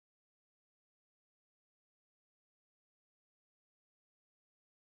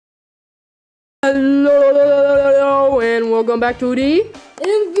Hello, and welcome back to the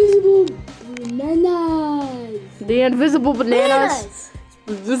Invisible Bananas. The Invisible Bananas.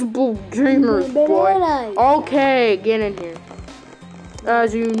 Invisible Gamers, boy. Okay, get in here.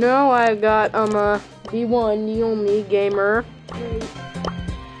 As you know, I got the one, the only gamer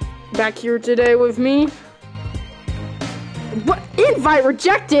back here today with me. What? Invite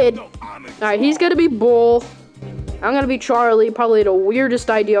rejected. Alright, he's gonna be Bull. I'm gonna be Charlie, probably the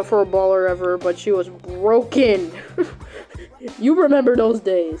weirdest idea for a baller ever, but she was broken. You remember those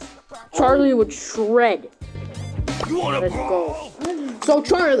days. Charlie would shred. Let's go. So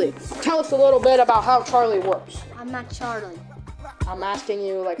Charlie, tell us a little bit about how Charlie works. I'm not Charlie. I'm asking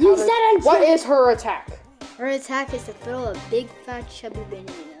you, like, what is her attack? Her attack is to throw a big fat chubby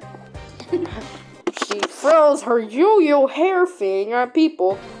banana. She throws her yo-yo hair thing at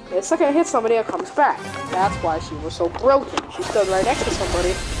people. The second it hits somebody, it comes back. That's why she was so broken. She stood right next to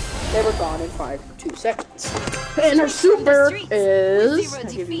somebody. They were gone in 2 seconds. And her super is... I'll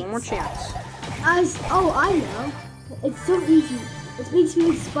give you one more chance. I know. It's so easy. It makes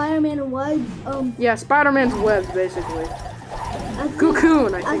me Spider-Man and webs. Yeah, Spider-Man's webs, basically.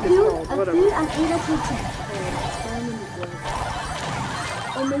 Cocoon, I think it's called. Whatever. I think that's what Spider-Man's web.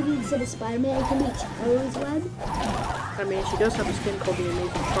 Or maybe instead of Spider-Man, it can be Charlie's web. I mean, she does have a skin called the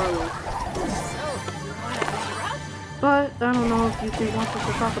Amazing Charlie. But I don't know if YouTube wants us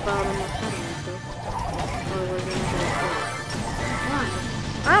to talk about him or Spider-Man stuff.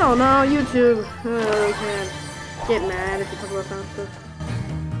 I don't know, YouTube can get mad if you talk about that stuff.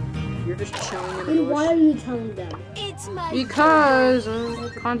 You're just chilling in the bush. Why are you telling them? Because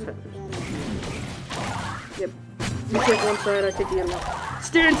content. Yep. You take one side, I take the other one.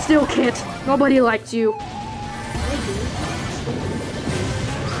 Stand still, kid. Nobody likes you.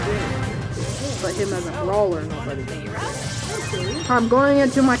 But him as a brawler, nobody. I'm going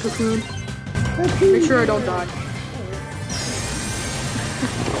into my cocoon. Make sure I don't die.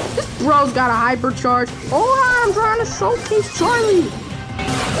 This bro's got a hypercharge. Oh, I'm trying to showcase Charlie.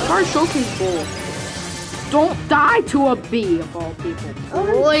 Try to showcase Bull. Don't die to a bee of all people,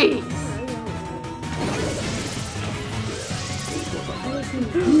 please.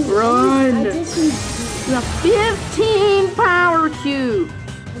 Run. The 15 power cube.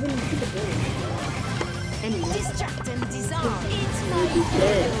 Distract and disarm.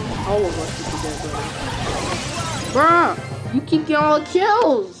 All of us could be dead, bruh, you keep getting all the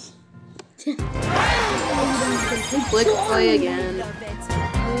kills. Click play again.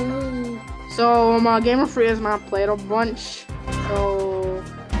 So, Gamer Free has not played a bunch. So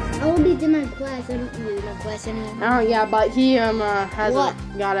I will be in my class. I don't need my class anymore. oh yeah, but he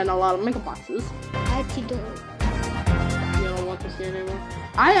hasn't gotten a lot of makeup boxes. I actually don't. You don't want to see it anymore.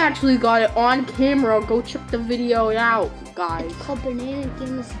 I actually got it on camera. Go check the video out, guys. It's called Banana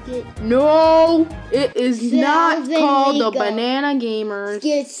Gamers Skit. No, it is not called the Banana Gamers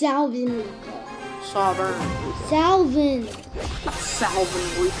Skit Salvin. Sovereign. Salvin.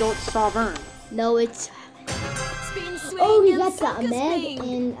 Salvin Rico, it's Sovereign. No, it's. Oh, we got the Meg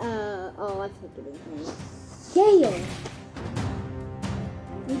and oh, I forget his name. Gale.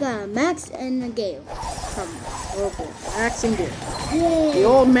 We got a Max and a Gale. Okay, Max and Gale. Yay. The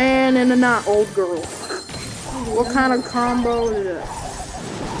old man and the not old girl. What kind of combo is that?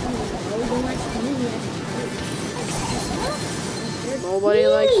 Nobody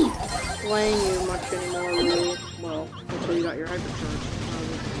likes playing you much anymore, really. Well, until you got your hypercharge.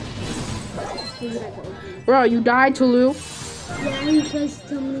 Bro, you died to Lou? Yeah, you just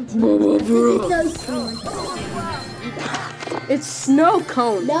told me to. It's snow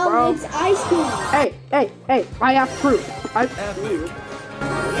cone, no, bro. it's ice cream. Hey, I have proof. I have proof.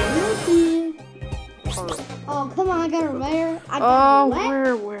 Oh, come on, I got a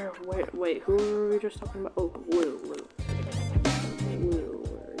rare. Wait, who were we just talking about? Oh, Lou, where are you?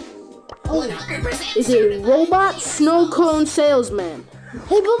 Oh, is it robot snow cone salesman?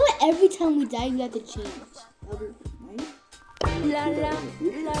 Hey, but every time we die, we have to change.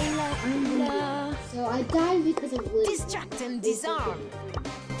 So I died because of Liz. Distract and disarm.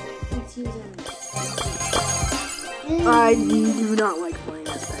 I do not like playing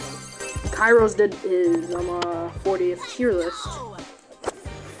this thing. Kairos did his 40th tier list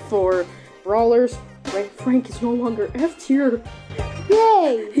for brawlers. Frank is no longer F tier.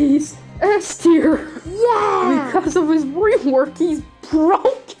 Yay! He's S tier. Yeah! Because of his rework, he's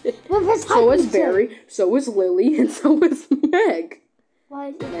broken. So is Barry, so is Lily, and so is Meg. Why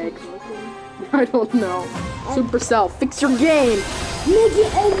is it Meg? I don't know. Supercell, fix your game.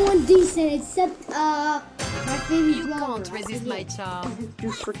 Making everyone decent except my favorite You can't resist my charm.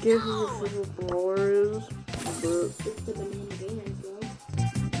 You forget who your favorite brawler is? It's the Banana Gamers, bro.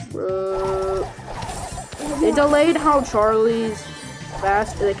 It delayed how Charlie's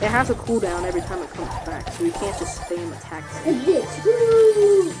fast. Like, it has a cooldown every time it comes back, so you can't just spam attacks. Like this.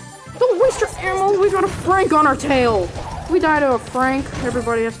 Woo! Don't waste your ammo. We got a Frank on our tail. We die to a Frank.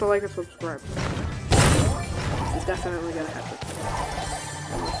 Everybody has to like and subscribe. It's definitely gonna happen.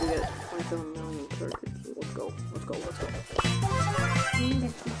 Once we get 27 million circuits. Let's go. Let's go. Let's go.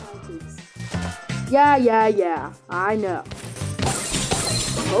 Yeah. I know.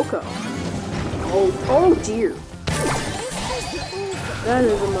 Coco. Oh dear. That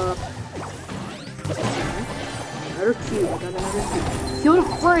is enough. Another cube. I got another cube. Kill the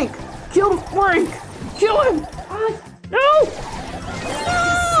Frank! Kill the Frank! Kill him! No!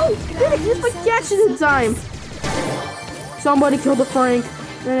 No! Just like catch it in time. Somebody kill the Frank.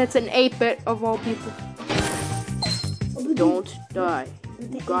 And it's an 8-bit of all people. Don't die.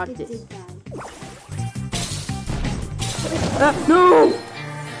 You got this. No!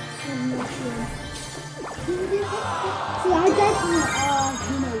 So I got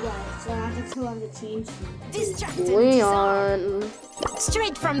you know what? So I have to tell him to change. Distract and Leon. disarm.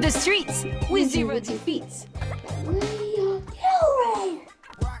 Straight from the streets with 0 defeats. Leon, kill Leon,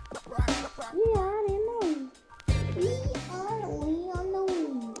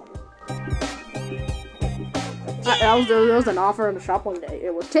 There was an offer in the shop one day.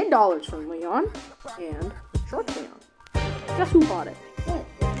 It was $10 from Leon and Short Leon. Guess who bought it? What?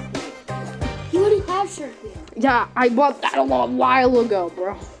 You already have Shark Leon. Yeah, I bought that a long while ago,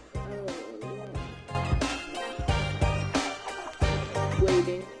 bro.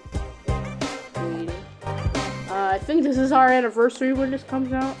 Waiting. I think this is our anniversary when this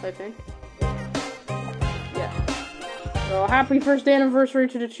comes out, I think. Yeah. So, happy first anniversary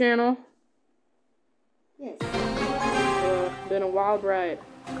to the channel. Yes. Been a wild ride.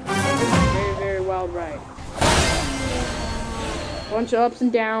 Very, very wild ride. A bunch of ups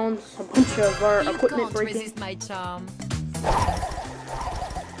and downs, a bunch of our equipment Can't breaking. resist my charm.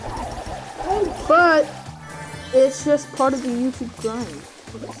 But it's just part of the YouTube grind.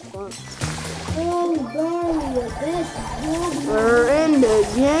 It's fun. Oh, Barley, this is We're in the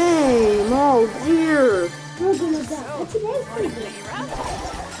game. Oh dear. We're gonna die. That's pretty good.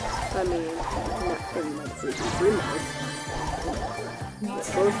 I mean, not pretty much. It's pretty much.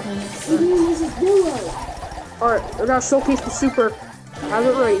 This is duo. Alright, we're gonna showcase the super. Have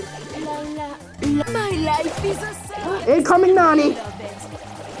it ready. My life is a song. Incoming Nani.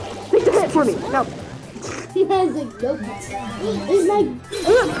 Take the hit for me. No. He has like no. It's like.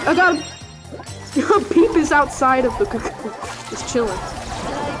 I got him. Peep is outside of the cocoon. Just chilling.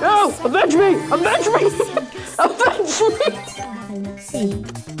 No! Avenge me! Avenge me! Avenge me!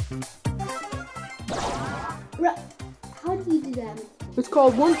 How do you do that? It's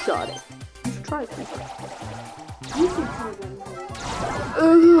called one-shotting. You should try it. You should try one.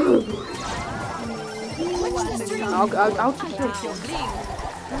 I'll keep it.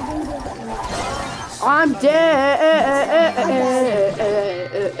 I'm dead.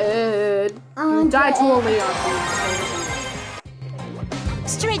 You died to a Leon.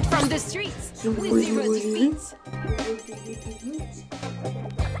 Straight from the streets with 0 defeats.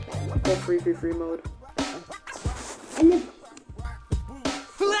 Go free mode. And then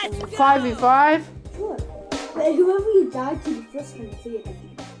 5v5. sure. But whoever you die to the first one, say it.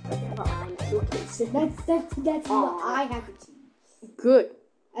 I'm showcasing. That's what I have to choose. Good.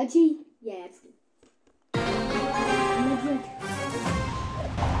 Actually, yeah, that's good.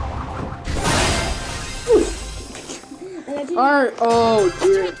 Alright, oh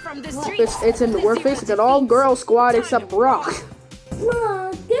dear. Straight from the streets. It's in the we're facing an all-girl squad except Brock.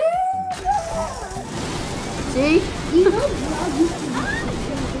 See? You know, Brock used to be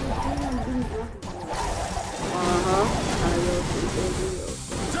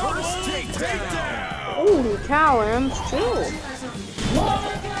Holy cow, Ems, chill.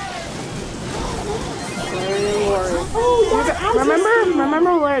 Larry and Lori.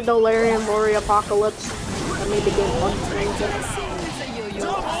 Remember the Larry and Lori apocalypse? That made the game fun.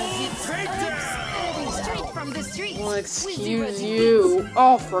 Straight from the streets. Well, excuse you.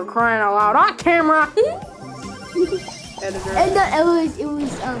 Oh, for crying out loud. On camera! Editor. And it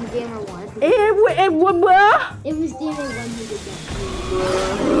was Gamer 1. It was Gamer 1 who did that.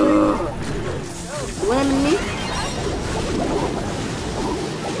 Blaming me?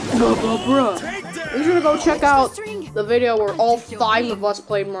 Bruh. We're gonna go check out the video where all 5 of us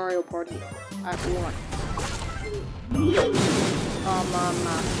played Mario Party at once.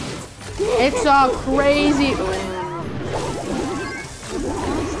 It's a crazy.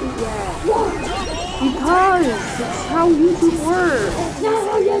 Because it's how YouTube works. That's not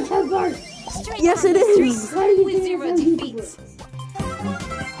how YouTube works. Yes, it is. Why do you With think 0 that's how YouTube defeats. works?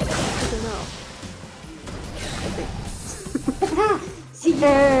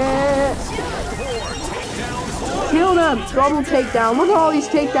 Kill them! Double takedown. Look at all these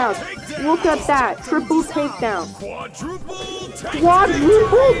takedowns. Look at that. Triple takedown.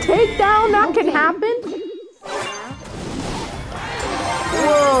 Quadruple takedown? That can happen?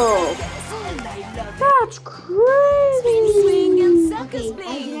 Whoa. That's crazy. Swing and sucker Okay, spin.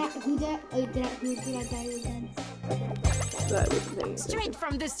 who did I die against? That was amazing. Straight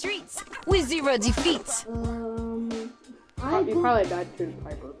from the streets with 0 defeats. You probably died to the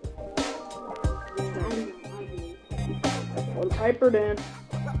Piper. Well, the Piper then.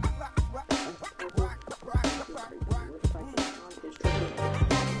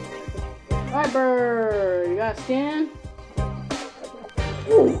 Piper! You got a stand?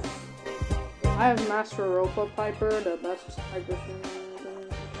 Ooh. I have Master Ropa Piper, the best Piper.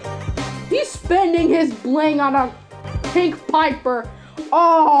 He's spending his bling on a pink Piper.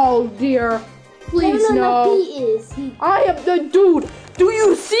 Oh dear. Please no. He is. I am the dude. Do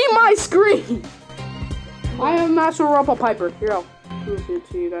you see my screen? I have Master Ropa Piper. Here, I'll prove it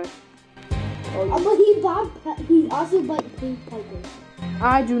to you guys. But he also bought pink Piper.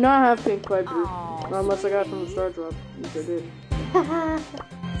 I do not have pink Piper. Unless I got it from the Star Drop. Which I did.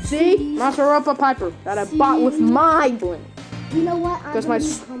 See? Master Ropa Piper that I bought with my bling. You know what? Because my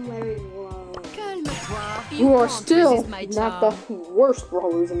Calme-toi. you are still my not the worst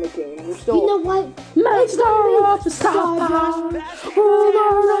brawlers in the game. You're still You know what? Master Ropa Stars all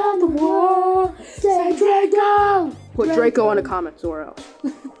around the world. Say Draco. Put Draco in the comments or else.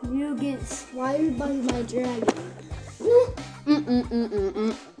 You get swallowed by my dragon.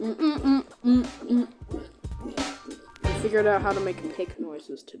 I figured out how to make pig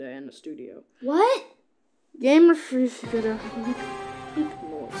noises today in the studio. What? Gamer Free figured out how to make pig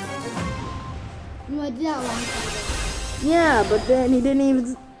noises. You know, I did that long time ago. Yeah, but then he didn't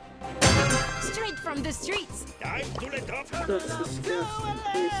even. Straight from the streets. That's disgusting.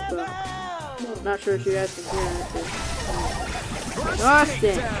 Please stop. Not sure if you guys can hear it.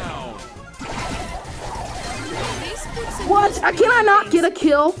 Disgusting. What? Can I not get a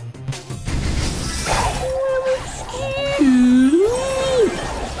kill?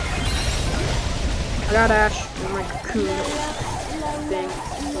 I got Ash in my cocoon thing.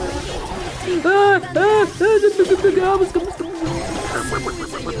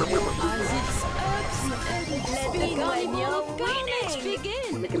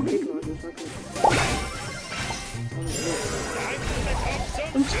 Making pig noises.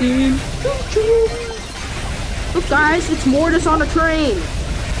 I'm scared. Look, guys, it's Mortis on a train.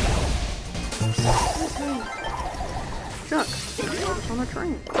 Chuck, Mortis on a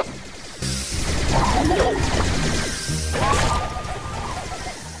train.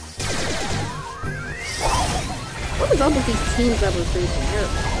 What is up with these teams that we're facing here?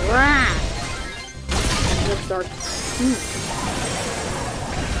 Crap! Let's start.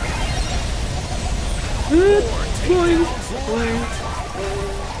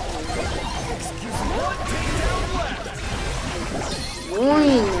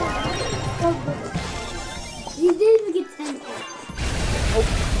 You didn't get 10 points.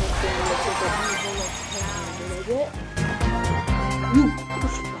 You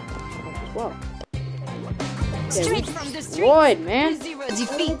push it as well. Straight from the streets Destroyed, man. with 0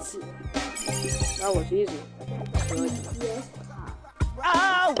 defeats. That was easy.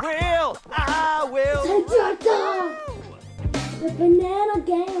 I will. The banana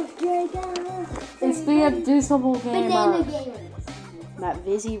game, Draco. It's the Abdusable game. Banana game. That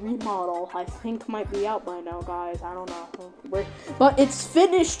Vizzy remodel, I think, might be out by now, guys. I don't know. But it's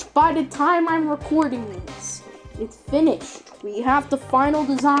finished by the time I'm recording this. It's finished. We have the final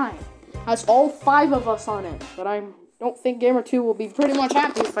design. Has all 5 of us on it. But I don't think Gamer 2 will be pretty much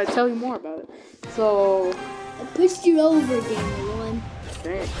happy if I tell you more about it. So... I pushed you over, Gamer 1.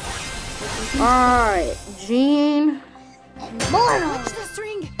 Dang. Alright, Gene. Watch the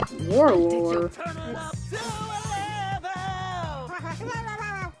string. Warlord.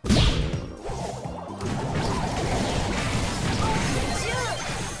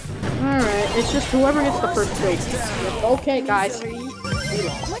 Alright, it's just whoever gets the first kill. Okay, guys.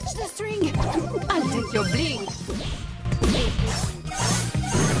 Watch the string. I'll take your bling.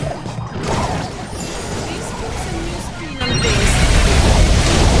 This puts a new spin on this.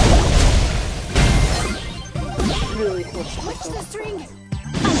 Really cool. Watch the string.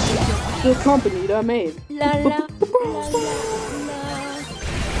 The company that made. La la la la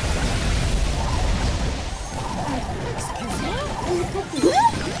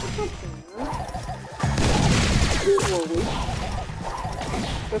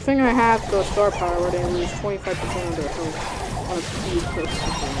The thing I have the star power where they lose 25% of their health on a speed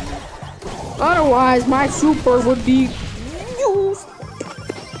person. Otherwise, my super would be confused.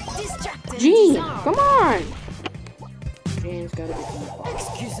 Gene, come on. Gene's gotta be.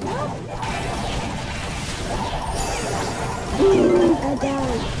 Excuse me. I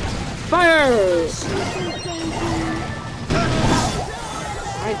died. Fire!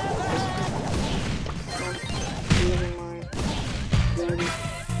 I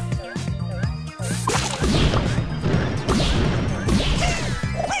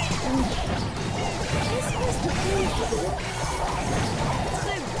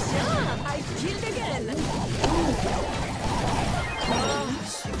killed again.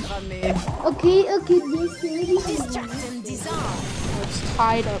 Okay, this Distract and disarm. It's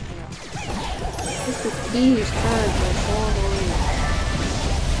tied up now. Mr. P's turn my phone.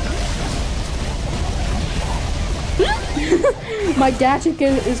 My gadget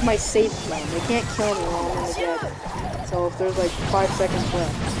is my safe plan. They can't kill me while I'm in the gadget. So if there's like 5 seconds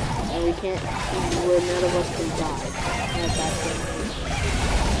left, and we can't, where none of us can die. And that's it.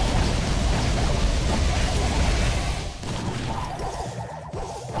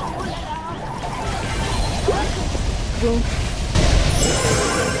 Boom.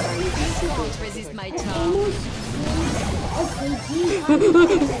 Won't resist my charm.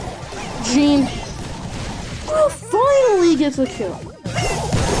 Gene. Oh, finally gets a kill.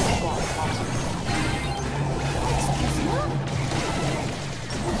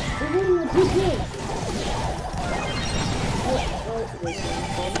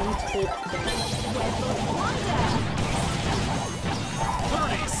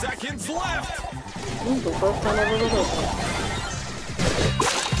 Seconds left. This is the first time I've ever heard that.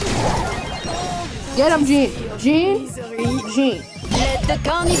 Get him, Gene! Gene! Gene! Let the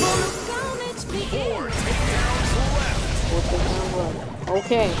carnival of carnage begin.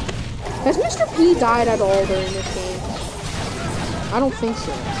 Okay. Has Mr. P died at all during this game? I don't think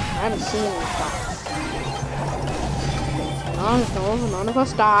so. I haven't seen him die. None of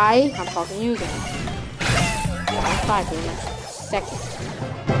us die. I'm talking to you guys. I'll die for the next second.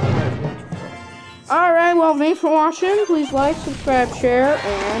 Alright, well, thanks for watching. Please like, subscribe, share,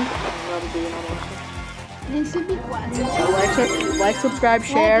 and like, subscribe,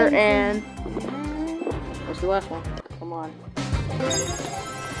 share, and what's the last one? Come on.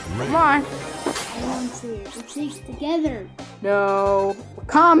 Come on. I want to. We're six together. No.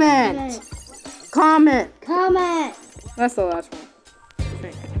 Comment. Comment. Comment. That's the last one.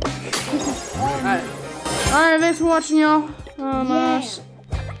 Alright. Alright, thanks for watching, y'all.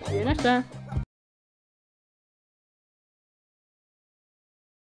 See you next time.